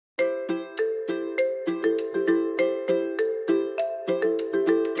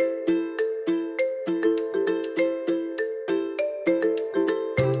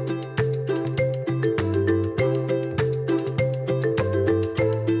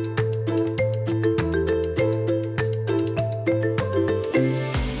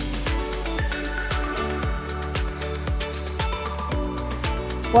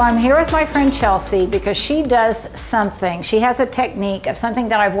Well, I'm here with my friend Chelsea because she does something. She has a technique of something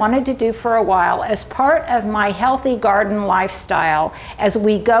that I've wanted to do for a while as part of my healthy garden lifestyle as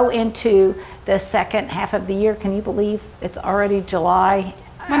we go into the second half of the year. Can you believe it's already July?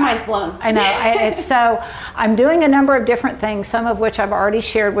 My mind's blown. I know. So I'm doing a number of different things, some of which I've already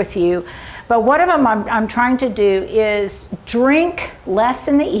shared with you. But one of them I'm trying to do is drink less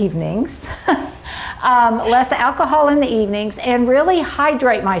in the evenings, less alcohol in the evenings, and really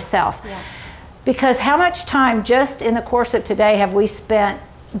hydrate myself. Yeah. Because how much time just in the course of today have we spent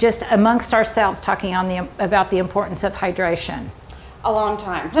just amongst ourselves talking about the importance of hydration? A long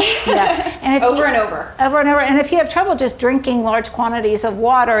time. Yeah. And over and over. Over and over. And if you have trouble just drinking large quantities of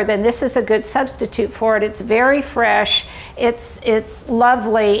water, then this is a good substitute for it. It's very fresh. It's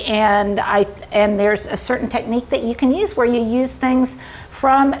lovely, and there's a certain technique that you can use where you use things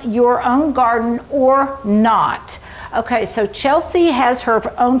from your own garden or not. Okay, so Chelsea has her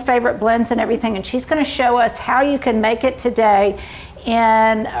own favorite blends and everything, and she's going to show us how you can make it today.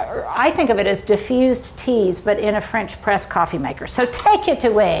 And I think of it as diffused teas, but in a French press coffee maker. So take it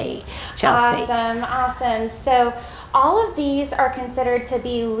away, Chelsea. Awesome, awesome. So all of these are considered to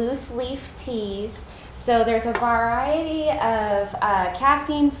be loose leaf teas. So there's a variety of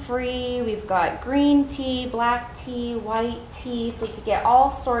caffeine-free. We've got green tea, black tea, white tea. So you could get all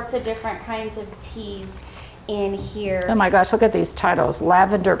sorts of different kinds of teas in here. Oh my gosh, look at these titles.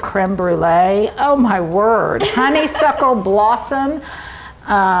 Lavender creme brulee. Oh my word. Honeysuckle blossom.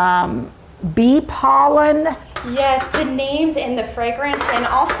 Bee pollen. Yes, the names and the fragrance, and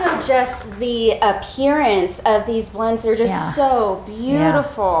also just the appearance of these blends. They're just so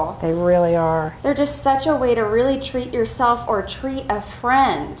beautiful. Yeah, they really are. They're just such a way to really treat yourself or treat a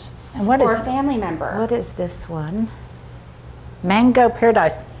friend or a family member. What is this one? Mango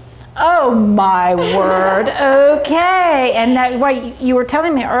Paradise. Oh my word. Okay. And now, wait, you were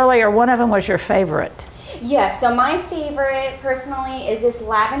telling me earlier one of them was your favorite. Yes, so my favorite personally is this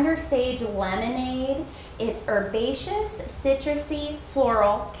Lavender Sage Lemonade. It's herbaceous, citrusy,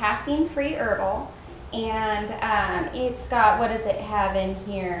 floral, caffeine-free herbal, and it's got, what does it have in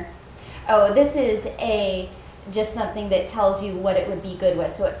here? Oh, this is just something that tells you what it would be good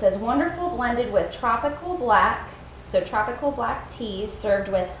with. So it says wonderful blended with tropical black, so tropical black tea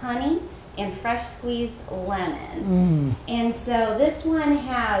served with honey and fresh squeezed lemon. And so this one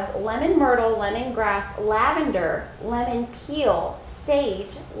has lemon myrtle, lemongrass, lavender, lemon peel,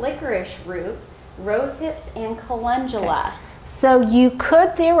 sage, licorice root, rose hips, and calendula. Okay. So you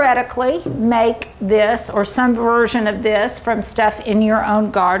could theoretically make this or some version of this from stuff in your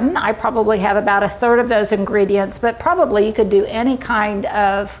own garden. I probably have about 1/3 of those ingredients, but probably you could do any kind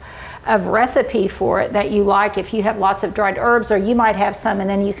of recipe for it that you like if you have lots of dried herbs, or you might have some and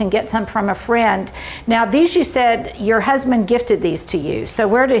then you can get some from a friend. Now these, you said your husband gifted these to you. So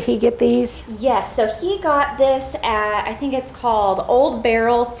where did he get these? Yes, so he got this at, I think it's called Old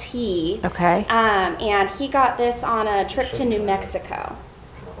Barrel Tea. Okay. And he got this on a trip to New Mexico.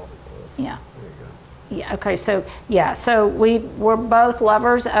 Yeah. Yeah, okay, so yeah, so we're both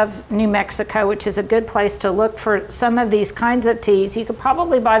lovers of New Mexico, which is a good place to look for some of these kinds of teas. You could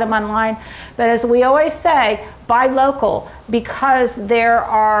probably buy them online, but as we always say, buy local, because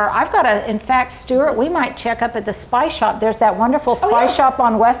I've got in fact, Stuart, we might check up at the Spice Shop. There's that wonderful Spice Shop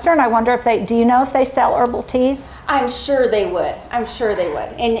on Western. I wonder if do you know if they sell herbal teas? I'm sure they would. I'm sure they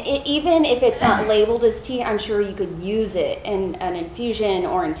would. And even if it's not labeled as tea, I'm sure you could use it in an infusion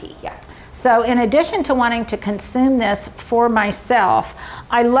or in tea, yeah. So in addition to wanting to consume this for myself,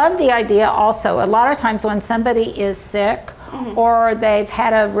 I love the idea also. A lot of times when somebody is sick or they've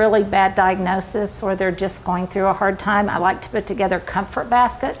had a really bad diagnosis or they're just going through a hard time, I like to put together comfort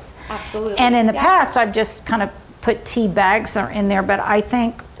baskets. Absolutely. And in the past, I've just kind of put tea bags in there, but I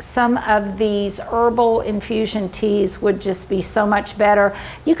think some of these herbal infusion teas would just be so much better.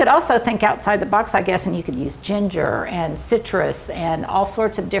 You could also think outside the box, I guess, and you could use ginger and citrus and all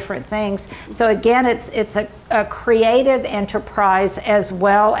sorts of different things. So again, it's a creative enterprise as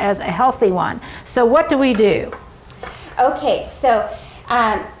well as a healthy one. So what do we do? Okay, so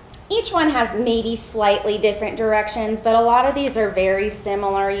each one has maybe slightly different directions, but a lot of these are very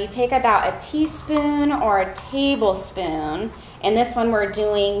similar. You take about a teaspoon or a tablespoon, and this one we're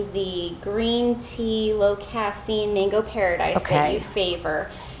doing the green tea, low caffeine Mango Paradise that you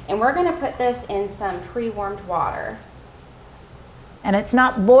favor. And we're gonna put this in some pre-warmed water. And it's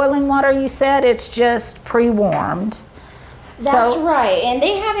not boiling water, you said, it's just pre-warmed. That's right, and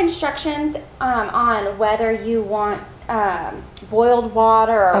they have instructions on whether you want boiled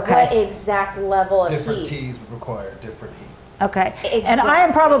water or what exact level of heat. Different teas would require different heat. Okay. Exactly. And I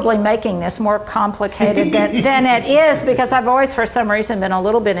am probably making this more complicated than it is, because I've always, for some reason, been a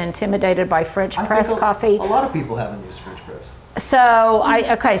little bit intimidated by French press coffee. A lot of people haven't used French press. So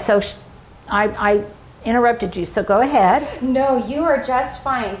I interrupted you, so go ahead. No, you are just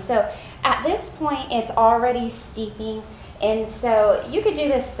fine. So at this point, it's already steeping. And so you could do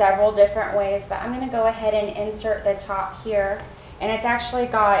this several different ways, but I'm going to go ahead and insert the top here. And it's actually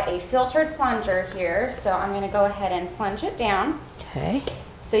got a filtered plunger here, so I'm going to go ahead and plunge it down. Okay.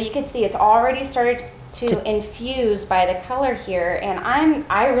 So you can see it's already started to infuse by the color here, and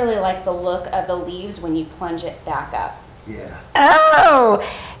I really like the look of the leaves when you plunge it back up. Yeah. Oh,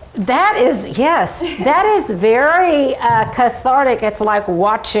 that is, yes, that is very cathartic. It's like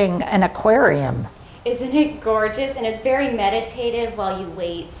watching an aquarium. Isn't it gorgeous? And it's very meditative while you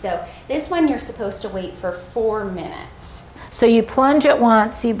wait. So this one you're supposed to wait for 4 minutes. So you plunge it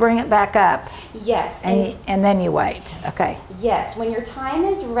once, you bring it back up. Yes. And then you wait. Okay. Yes. When your time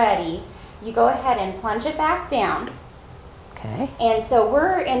is ready, you go ahead and plunge it back down. Okay. And so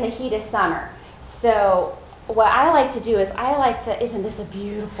we're in the heat of summer. So what I like to do is isn't this a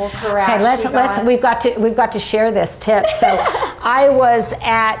beautiful carafe? Okay, we've got to share this tip. So I was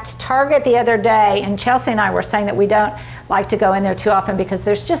at Target the other day, and Chelsea and I were saying that we don't like to go in there too often because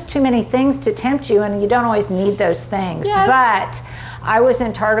there's just too many things to tempt you, and you don't always need those things. Yes. But I was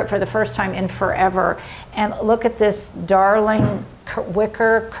in Target for the first time in forever, and look at this darling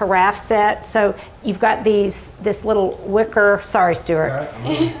wicker carafe set. So you've got this little wicker, sorry Stuart,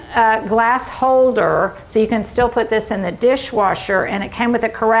 glass holder, so you can still put this in the dishwasher, and it came with a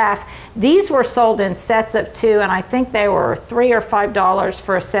carafe. These were sold in sets of 2, and I think they were $3 or $5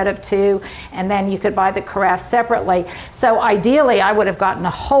 for a set of 2, and then you could buy the carafe separately. So ideally I would have gotten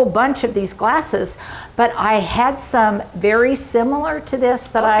a whole bunch of these glasses, but I had some very similar to this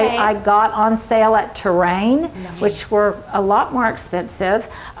that I got on sale at Terrain, which were a lot more expensive.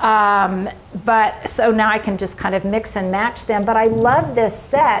 But so now I can just kind of mix and match them. But I love this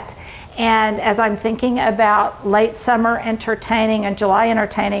set. And as I'm thinking about late summer entertaining and July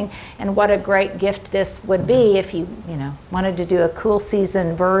entertaining, and what a great gift this would be if you wanted to do a cool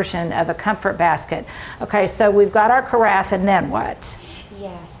season version of a comfort basket. Okay, so we've got our carafe, and then what?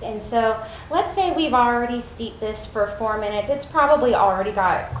 Yes, and so let's say we've already steeped this for 4 minutes. It's probably already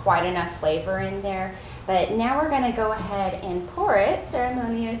got quite enough flavor in there. But now we're going to go ahead and pour it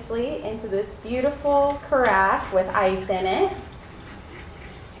ceremoniously into this beautiful carafe with ice in it.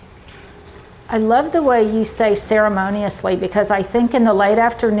 I love the way you say ceremoniously, because I think in the late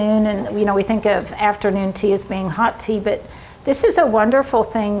afternoon, and we think of afternoon tea as being hot tea, but this is a wonderful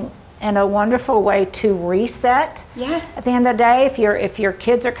thing and a wonderful way to reset. Yes. At the end of the day, if your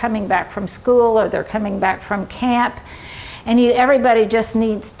kids are coming back from school or they're coming back from camp, and everybody just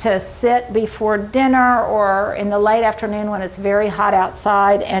needs to sit before dinner or in the late afternoon when it's very hot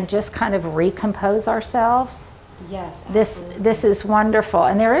outside and just kind of recompose ourselves. Yes, this is wonderful,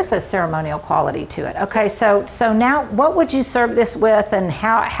 and there is a ceremonial quality to it. Okay, so now what would you serve this with, and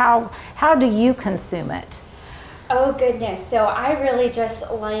how do you consume it? Oh goodness, so I really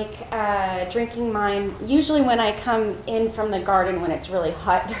just like drinking mine usually when I come in from the garden when it's really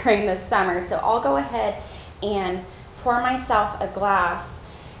hot during the summer. So I'll go ahead and pour myself a glass,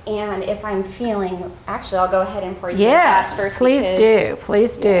 and if I'm feeling, actually I'll go ahead and pour you a glass first. Yes,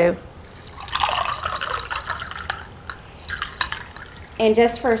 please do. And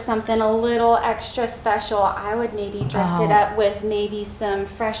just for something a little extra special, I would maybe dress it up with maybe some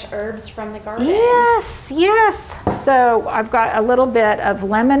fresh herbs from the garden. Yes, yes. So I've got a little bit of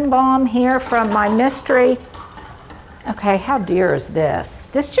lemon balm here from my mystery. Okay, how dear is this?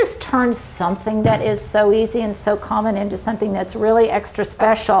 This just turns something that is so easy and so common into something that's really extra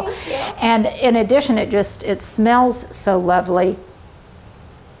special. And in addition, it smells so lovely.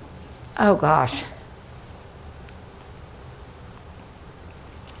 Oh gosh.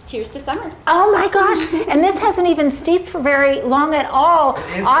 Cheers to summer. Oh my gosh, and this hasn't even steeped for very long at all.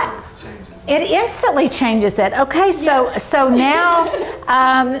 It instantly changes it. Okay, so now,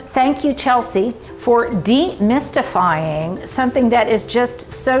 thank you, Chelsea, for demystifying something that is just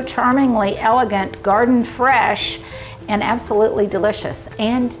so charmingly elegant, garden fresh, and absolutely delicious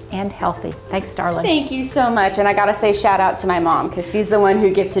and healthy. Thanks, darling. Thank you so much, and I gotta say shout out to my mom, because she's the one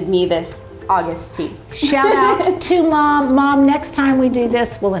who gifted me this August tea. Shout out to Mom. Mom, next time we do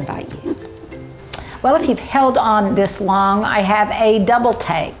this, we'll invite you. Well, if you've held on this long, I have a double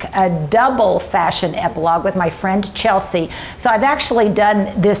take, a double fashion epilogue with my friend Chelsea. So I've actually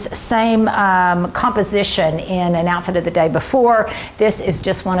done this same composition in an outfit of the day before. This is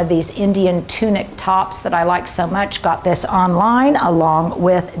just one of these Indian tunic tops that I like so much. Got this online along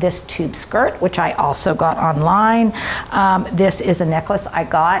with this tube skirt, which I also got online. This is a necklace I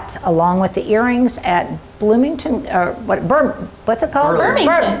got along with the earrings at Bloomington, or what's it called?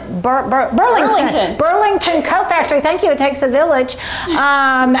 Burlington. Burlington Coat Factory. Thank you. It takes a village.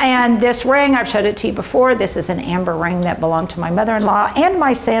 And this ring, I've showed it to you before. This is an amber ring that belonged to my mother-in-law. And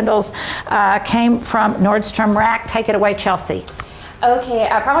my sandals came from Nordstrom Rack. Take it away, Chelsea. Okay,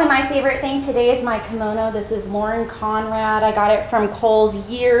 probably my favorite thing today is my kimono. This is Lauren Conrad. I got it from Kohl's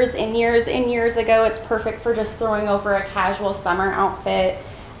years and years and years ago. It's perfect for just throwing over a casual summer outfit.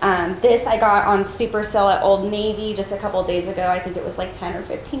 This I got on super sale at Old Navy just a couple days ago. I think it was like 10 or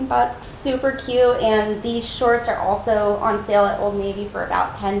 15 bucks. Super cute. And these shorts are also on sale at Old Navy for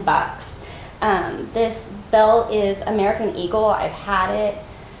about 10 bucks. This belt is American Eagle. I've had it,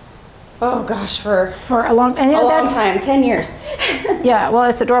 oh gosh, for a long time, 10 years. Yeah, well,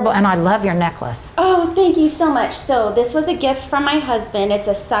 it's adorable, and I love your necklace. Oh, thank you so much. So this was a gift from my husband. It's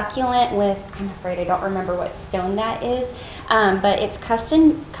a succulent with, I'm afraid I don't remember what stone that is, but it's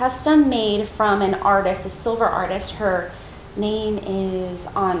custom made from an artist, a silver artist. Her name is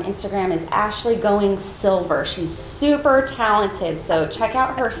on Instagram is Ashley Going Silver. She's super talented, so check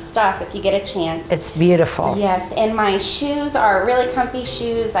out her stuff if you get a chance. It's beautiful. Yes, and my shoes are really comfy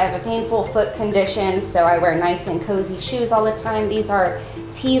shoes. I have a painful foot condition, so I wear nice and cozy shoes all the time. These are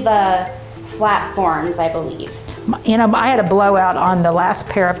Teva platforms, I believe. You know, I had a blowout on the last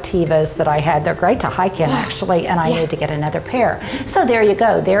pair of Tevas that I had. They're great to hike in, actually, and I need to get another pair. So there you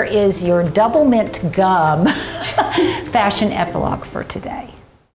go. There is your double mint gum fashion epilogue for today.